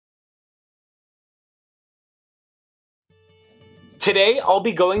Today, I'll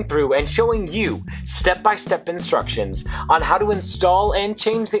be going through and showing you step-by-step instructions on how to install and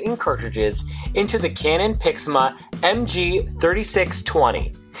change the ink cartridges into the Canon PIXMA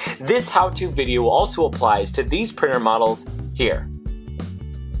MG3620. This how-to video also applies to these printer models here.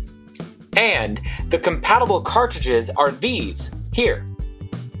 And the compatible cartridges are these here.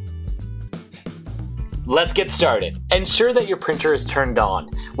 Let's get started. Ensure that your printer is turned on.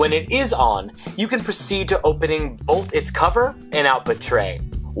 When it is on, you can proceed to opening both its cover and output tray.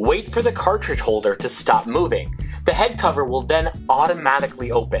 Wait for the cartridge holder to stop moving. The head cover will then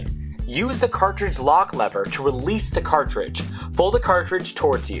automatically open. Use the cartridge lock lever to release the cartridge. Pull the cartridge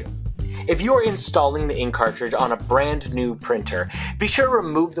towards you. If you are installing the ink cartridge on a brand new printer, be sure to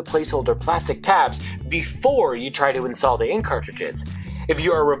remove the placeholder plastic tabs before you try to install the ink cartridges. If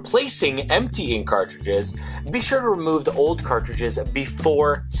you are replacing empty ink cartridges, be sure to remove the old cartridges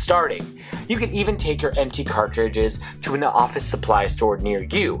before starting. You can even take your empty cartridges to an office supply store near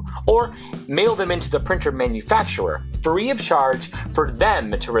you, or mail them into the printer manufacturer, free of charge for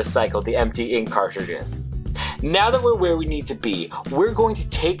them to recycle the empty ink cartridges. Now that we're where we need to be, we're going to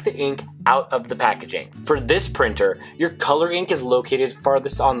take the ink out of the packaging. For this printer, your color ink is located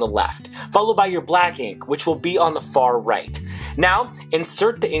farthest on the left, followed by your black ink, which will be on the far right. Now,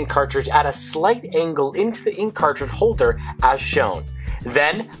 insert the ink cartridge at a slight angle into the ink cartridge holder as shown.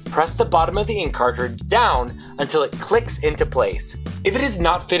 Then, press the bottom of the ink cartridge down until it clicks into place. If it is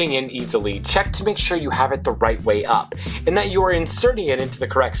not fitting in easily, check to make sure you have it the right way up, and that you are inserting it into the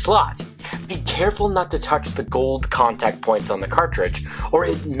correct slot. Be careful not to touch the gold contact points on the cartridge, or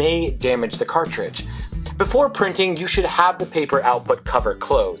it may damage the cartridge. Before printing, you should have the paper output cover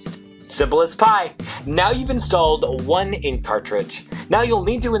closed. Simple as pie. Now you've installed one ink cartridge. Now you'll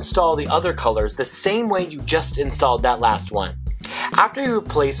need to install the other colors the same way you just installed that last one. After you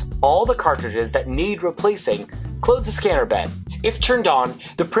replace all the cartridges that need replacing, close the scanner bed. If turned on,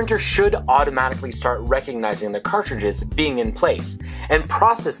 the printer should automatically start recognizing the cartridges being in place and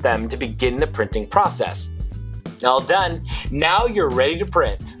process them to begin the printing process. All done. Now you're ready to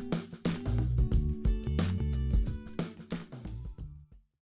print.